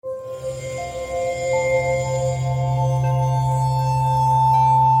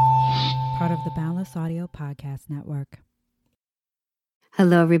Audio Podcast Network.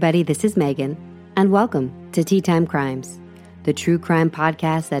 Hello, everybody. This is Megan, and welcome to Tea Time Crimes, the true crime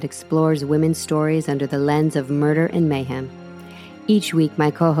podcast that explores women's stories under the lens of murder and mayhem. Each week,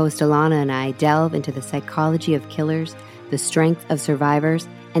 my co-host Alana and I delve into the psychology of killers, the strength of survivors,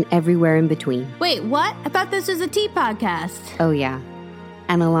 and everywhere in between. Wait, what? I thought this was a tea podcast. Oh, yeah.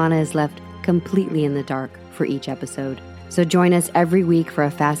 And Alana is left completely in the dark for each episode. So join us every week for a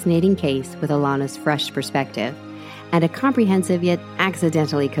fascinating case with Alana's fresh perspective and a comprehensive yet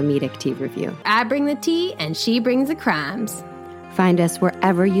accidentally comedic tea review. I bring the tea and she brings the crimes. Find us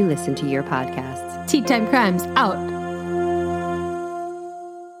wherever you listen to your podcasts. Tea Time Crimes out.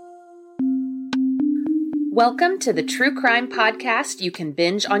 Welcome to the True Crime Podcast you can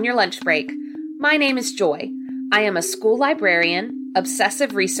binge on your lunch break. My name is Joy. I am a school librarian,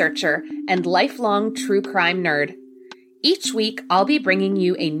 obsessive researcher, and lifelong true crime nerd. Each week, I'll be bringing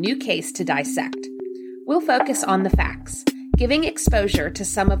you a new case to dissect. We'll focus on the facts, giving exposure to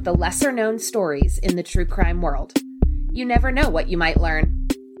some of the lesser-known stories in the true crime world. You never know what you might learn.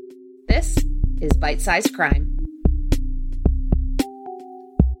 This is Bite-Sized Crime.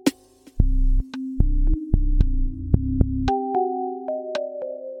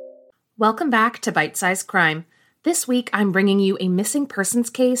 Welcome back to Bite-Sized Crime. This week, I'm bringing you a missing persons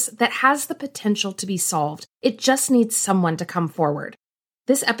case that has the potential to be solved. It just needs someone to come forward.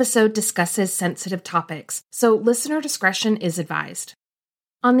 This episode discusses sensitive topics, so listener discretion is advised.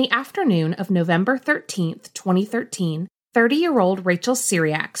 On the afternoon of November 13th, 2013, 30-year-old Rachel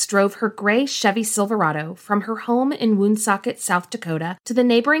Cyriacks drove her gray Chevy Silverado from her home in Woonsocket, South Dakota, to the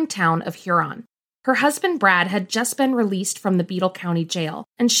neighboring town of Huron. Her husband Brad had just been released from the Beetle County Jail,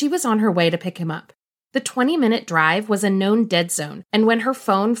 and she was on her way to pick him up. The 20-minute drive was a known dead zone, and when her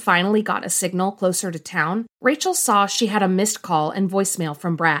phone finally got a signal closer to town, Rachel saw she had a missed call and voicemail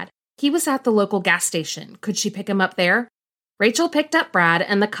from Brad. He was at the local gas station. Could she pick him up there? Rachel picked up Brad,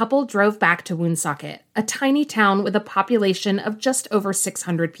 and the couple drove back to Woonsocket, a tiny town with a population of just over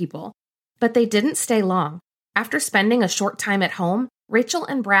 600 people. But they didn't stay long. After spending a short time at home, Rachel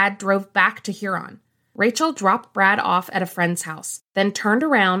and Brad drove back to Huron. Rachel dropped Brad off at a friend's house, then turned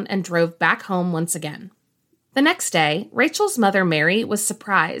around and drove back home once again. The next day, Rachel's mother, Mary, was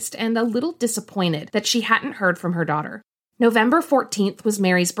surprised and a little disappointed that she hadn't heard from her daughter. November 14th was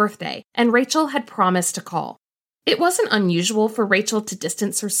Mary's birthday, and Rachel had promised to call. It wasn't unusual for Rachel to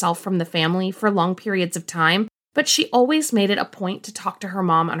distance herself from the family for long periods of time, but she always made it a point to talk to her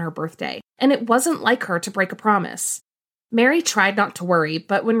mom on her birthday, and it wasn't like her to break a promise. Mary tried not to worry,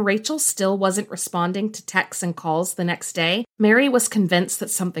 but when Rachel still wasn't responding to texts and calls the next day, Mary was convinced that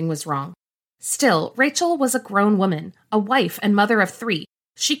something was wrong. Still, Rachel was a grown woman, a wife and mother of 3.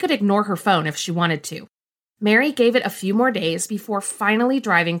 She could ignore her phone if she wanted to. Mary gave it a few more days before finally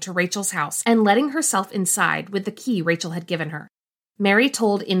driving to Rachel's house and letting herself inside with the key Rachel had given her. Mary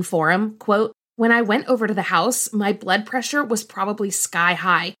told Inforum, quote, "When I went over to the house, my blood pressure was probably sky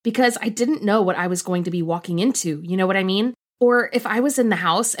high because I didn't know what I was going to be walking into, you know what I mean? Or if I was in the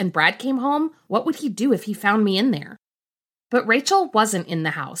house and Brad came home, what would he do if he found me in there?" But Rachel wasn't in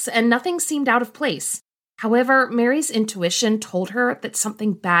the house, and nothing seemed out of place. However, Mary's intuition told her that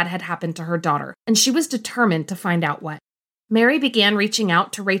something bad had happened to her daughter, and she was determined to find out what. Mary began reaching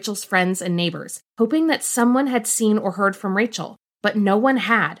out to Rachel's friends and neighbors, hoping that someone had seen or heard from Rachel, but no one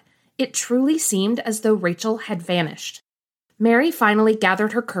had. It truly seemed as though Rachel had vanished. Mary finally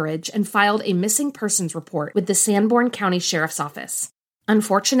gathered her courage and filed a missing persons report with the Sanborn County Sheriff's Office.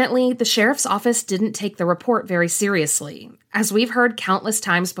 Unfortunately, the Sheriff's Office didn't take the report very seriously. As we've heard countless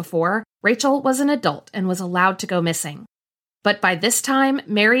times before, Rachel was an adult and was allowed to go missing. But by this time,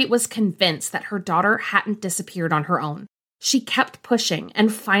 Mary was convinced that her daughter hadn't disappeared on her own. She kept pushing,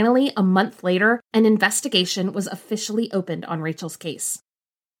 and finally, a month later, an investigation was officially opened on Rachel's case.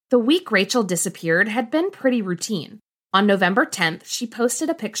 The week Rachel disappeared had been pretty routine. On November 10th, she posted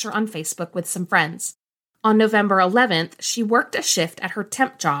a picture on Facebook with some friends. On November 11th, she worked a shift at her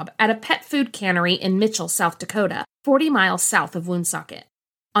temp job at a pet food cannery in Mitchell, South Dakota, 40 miles south of Woonsocket.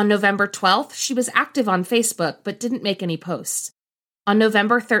 On November 12th, she was active on Facebook but didn't make any posts. On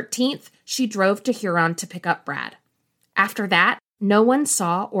November 13th, she drove to Huron to pick up Brad. After that, no one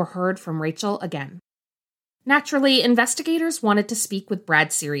saw or heard from Rachel again. Naturally, investigators wanted to speak with Brad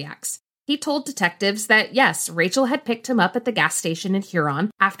Cyriacks. He told detectives that, yes, Rachel had picked him up at the gas station in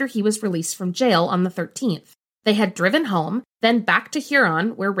Huron after he was released from jail on the 13th. They had driven home, then back to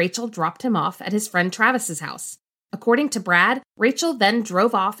Huron, where Rachel dropped him off at his friend Travis's house. According to Brad, Rachel then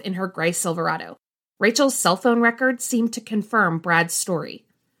drove off in her gray Silverado. Rachel's cell phone records seemed to confirm Brad's story.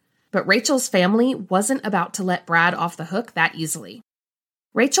 But Rachel's family wasn't about to let Brad off the hook that easily.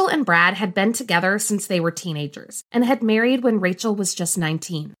 Rachel and Brad had been together since they were teenagers and had married when Rachel was just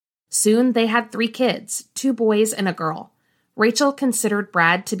 19. Soon they had 3 kids, 2 boys and a girl. Rachel considered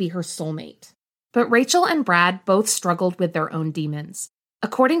Brad to be her soulmate. But Rachel and Brad both struggled with their own demons.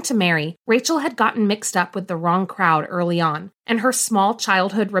 According to Mary, Rachel had gotten mixed up with the wrong crowd early on, and her small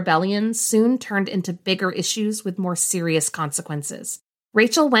childhood rebellions soon turned into bigger issues with more serious consequences.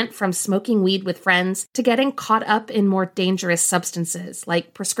 Rachel went from smoking weed with friends to getting caught up in more dangerous substances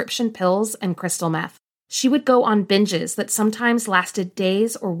like prescription pills and crystal meth. She would go on binges that sometimes lasted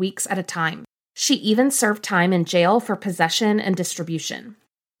days or weeks at a time. She even served time in jail for possession and distribution.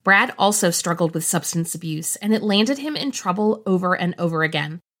 Brad also struggled with substance abuse, and it landed him in trouble over and over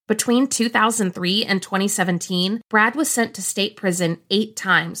again. Between 2003 and 2017, Brad was sent to state prison 8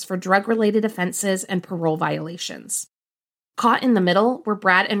 times for drug-related offenses and parole violations. Caught in the middle were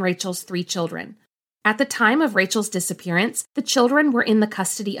Brad and Rachel's 3 children. At the time of Rachel's disappearance, the children were in the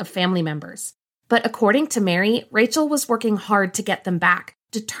custody of family members. But according to Mary, Rachel was working hard to get them back,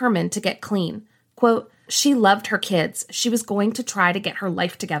 determined to get clean. Quote, "She loved her kids. She was going to try to get her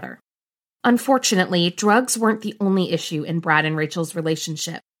life together." Unfortunately, drugs weren't the only issue in Brad and Rachel's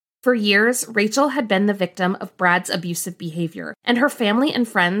relationship. For years, Rachel had been the victim of Brad's abusive behavior, and her family and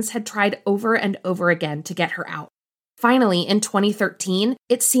friends had tried over and over again to get her out. Finally, in 2013,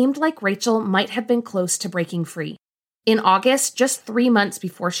 it seemed like Rachel might have been close to breaking free. In August, just 3 months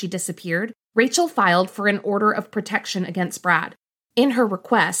before she disappeared, Rachel filed for an order of protection against Brad. In her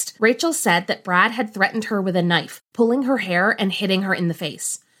request, Rachel said that Brad had threatened her with a knife, pulling her hair and hitting her in the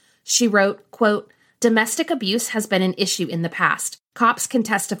face. She wrote, quote, "Domestic abuse has been an issue in the past. Cops can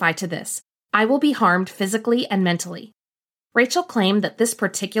testify to this. I will be harmed physically and mentally." Rachel claimed that this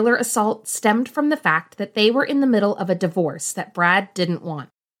particular assault stemmed from the fact that they were in the middle of a divorce that Brad didn't want.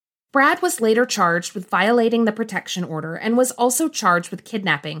 Brad was later charged with violating the protection order and was also charged with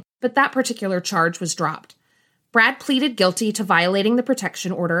kidnapping, but that particular charge was dropped. Brad pleaded guilty to violating the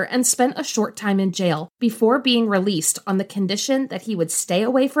protection order and spent a short time in jail before being released on the condition that he would stay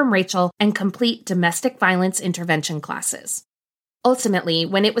away from Rachel and complete domestic violence intervention classes. Ultimately,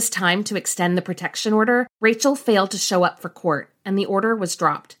 when it was time to extend the protection order, Rachel failed to show up for court, and the order was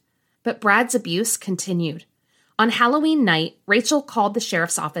dropped. But Brad's abuse continued. On Halloween night, Rachel called the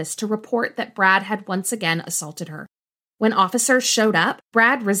sheriff's office to report that Brad had once again assaulted her. When officers showed up,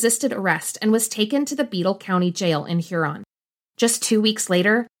 Brad resisted arrest and was taken to the Beadle County Jail in Huron. Just 2 weeks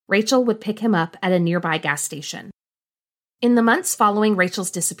later, Rachel would pick him up at a nearby gas station. In the months following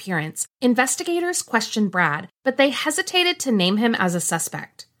Rachel's disappearance, investigators questioned Brad, but they hesitated to name him as a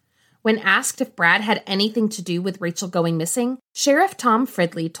suspect. When asked if Brad had anything to do with Rachel going missing, Sheriff Tom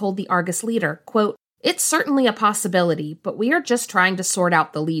Fridley told the Argus Leader, quote, "It's certainly a possibility, but we are just trying to sort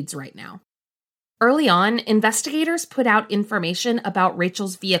out the leads right now." Early on, investigators put out information about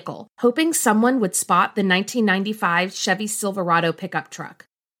Rachel's vehicle, hoping someone would spot the 1995 Chevy Silverado pickup truck.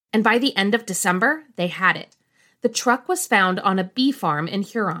 And by the end of December, they had it. The truck was found on a bee farm in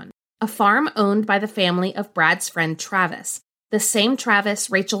Huron, a farm owned by the family of Brad's friend Travis, the same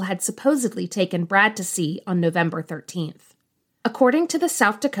Travis Rachel had supposedly taken Brad to see on November 13th. According to the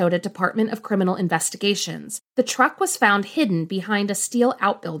South Dakota Department of Criminal Investigations, the truck was found hidden behind a steel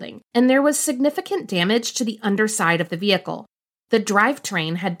outbuilding, and there was significant damage to the underside of the vehicle. The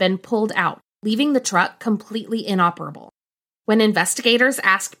drivetrain had been pulled out, leaving the truck completely inoperable. When investigators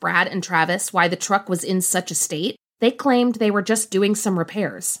asked Brad and Travis why the truck was in such a state, they claimed they were just doing some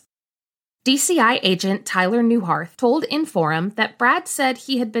repairs. DCI agent Tyler Newharth told Inforum that Brad said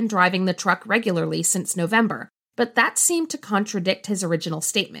he had been driving the truck regularly since November, but that seemed to contradict his original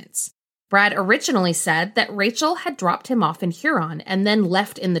statements. Brad originally said that Rachel had dropped him off in Huron and then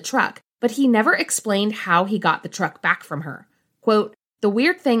left in the truck, but he never explained how he got the truck back from her. Quote, "The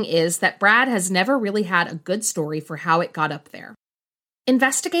weird thing is that Brad has never really had a good story for how it got up there."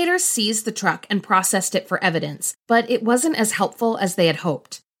 Investigators seized the truck and processed it for evidence, but it wasn't as helpful as they had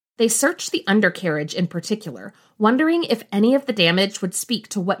hoped. They searched the undercarriage in particular, wondering if any of the damage would speak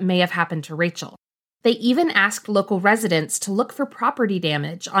to what may have happened to Rachel. They even asked local residents to look for property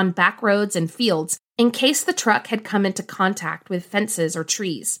damage on back roads and fields in case the truck had come into contact with fences or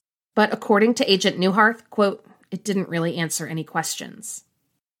trees. But according to Agent Newharth, quote, "It didn't really answer any questions."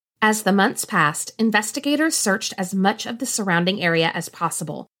 As the months passed, investigators searched as much of the surrounding area as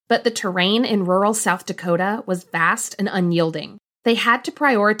possible, but the terrain in rural South Dakota was vast and unyielding. They had to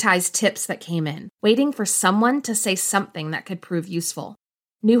prioritize tips that came in, waiting for someone to say something that could prove useful.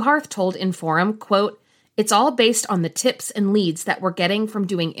 Newharth told Inforum, quote, "It's all based on the tips and leads that we're getting from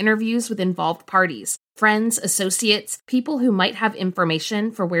doing interviews with involved parties, friends, associates, people who might have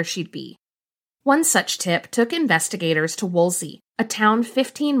information for where she'd be." One such tip took investigators to Wolsey, a town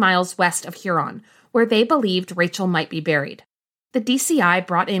 15 miles west of Huron, where they believed Rachel might be buried. The DCI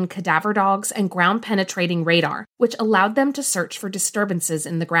brought in cadaver dogs and ground-penetrating radar, which allowed them to search for disturbances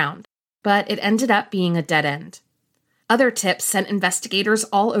in the ground. But it ended up being a dead end. Other tips sent investigators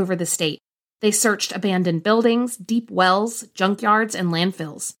all over the state. They searched abandoned buildings, deep wells, junkyards, and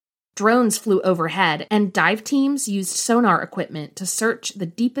landfills. Drones flew overhead, and dive teams used sonar equipment to search the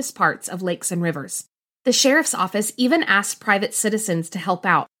deepest parts of lakes and rivers. The sheriff's office even asked private citizens to help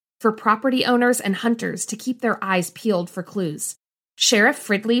out, for property owners and hunters to keep their eyes peeled for clues. Sheriff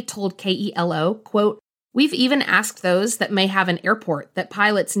Fridley told KELO, quote, "We've even asked those that may have an airport that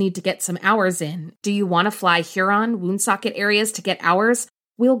pilots need to get some hours in. Do you want to fly Huron, Woonsocket areas to get hours?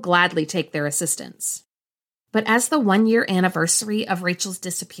 We'll gladly take their assistance." But as the 1-year anniversary of Rachel's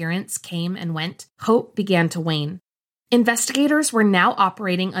disappearance came and went, hope began to wane. Investigators were now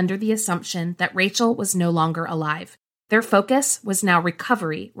operating under the assumption that Rachel was no longer alive. Their focus was now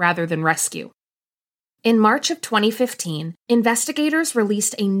recovery rather than rescue. In March of 2015, investigators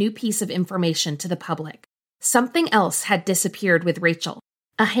released a new piece of information to the public. Something else had disappeared with Rachel,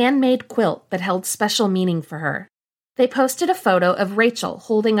 a handmade quilt that held special meaning for her. They posted a photo of Rachel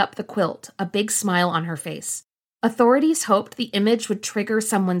holding up the quilt, a big smile on her face. Authorities hoped the image would trigger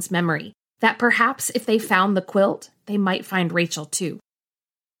someone's memory, that perhaps if they found the quilt, they might find Rachel too.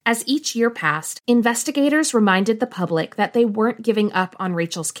 As each year passed, investigators reminded the public that they weren't giving up on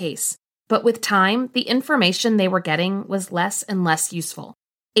Rachel's case. But with time, the information they were getting was less and less useful.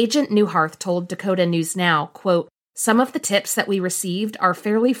 Agent Newharth told Dakota News Now, quote, "Some of the tips that we received are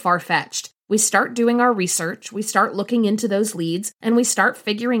fairly far-fetched. We start doing our research, we start looking into those leads, and we start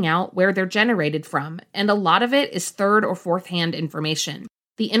figuring out where they're generated from, and a lot of it is third or fourth-hand information.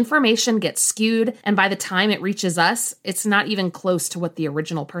 The information gets skewed, and by the time it reaches us, it's not even close to what the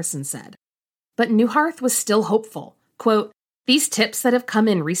original person said." But Newharth was still hopeful. Quote, "These tips that have come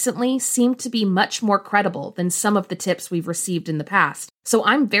in recently seem to be much more credible than some of the tips we've received in the past. So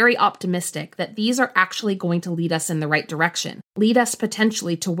I'm very optimistic that these are actually going to lead us in the right direction, lead us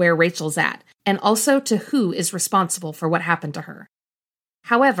potentially to where Rachel's at, and also to who is responsible for what happened to her."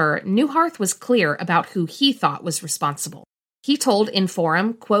 However, Newharth was clear about who he thought was responsible. He told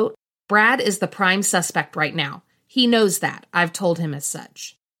Inforum, quote, "Brad is the prime suspect right now. He knows that. I've told him as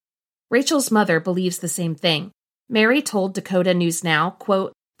such." Rachel's mother believes the same thing. Mary told Dakota News Now,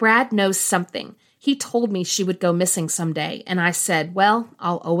 quote, "Brad knows something. He told me she would go missing someday, and I said, well,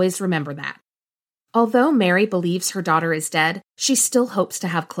 I'll always remember that." Although Mary believes her daughter is dead, she still hopes to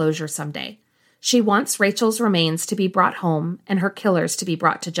have closure someday. She wants Rachel's remains to be brought home and her killers to be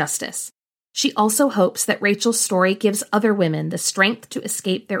brought to justice. She also hopes that Rachel's story gives other women the strength to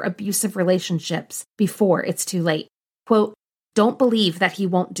escape their abusive relationships before it's too late. Quote, "Don't believe that he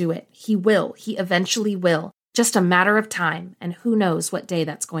won't do it. He will. He eventually will. Just a matter of time, and who knows what day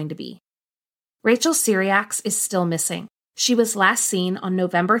that's going to be." Rachel Cyriacks is still missing. She was last seen on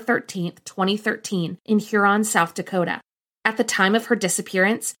November 13th, 2013, in Huron, South Dakota. At the time of her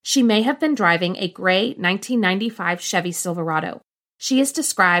disappearance, she may have been driving a gray 1995 Chevy Silverado. She is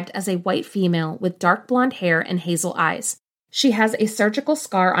described as a white female with dark blonde hair and hazel eyes. She has a surgical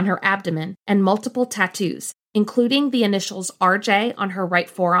scar on her abdomen and multiple tattoos, including the initials RJ on her right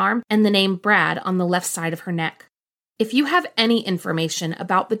forearm and the name Brad on the left side of her neck. If you have any information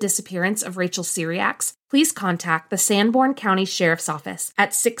about the disappearance of Rachel Cyriacks, please contact the Sanborn County Sheriff's Office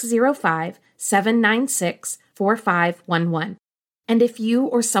at 605-796-4511. And if you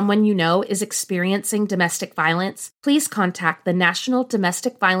or someone you know is experiencing domestic violence, please contact the National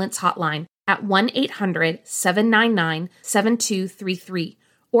Domestic Violence Hotline at 1-800-799-7233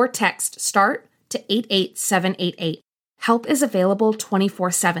 or text START to 88788. Help is available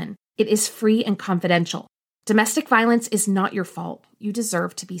 24/7. It is free and confidential. Domestic violence is not your fault. You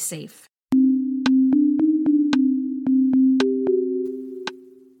deserve to be safe.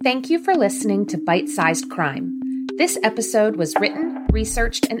 Thank you for listening to Bite-Sized Crime. This episode was written,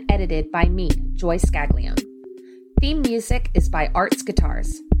 researched, and edited by me, Joy Scaglione. Theme music is by Arts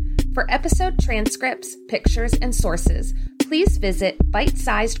Guitars. For episode transcripts, pictures, and sources, please visit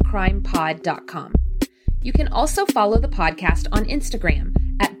bitesizedcrimepod.com. You can also follow the podcast on Instagram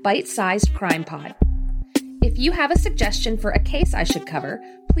at bitesizedcrimepod. If you have a suggestion for a case I should cover,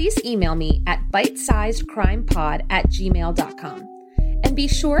 please email me at bitesizedcrimepod@gmail.com. And be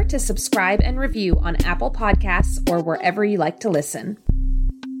sure to subscribe and review on Apple Podcasts or wherever you like to listen.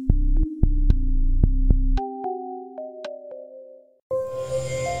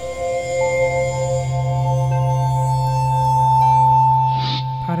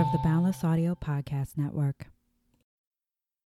 Part of the Boundless Audio Podcast Network.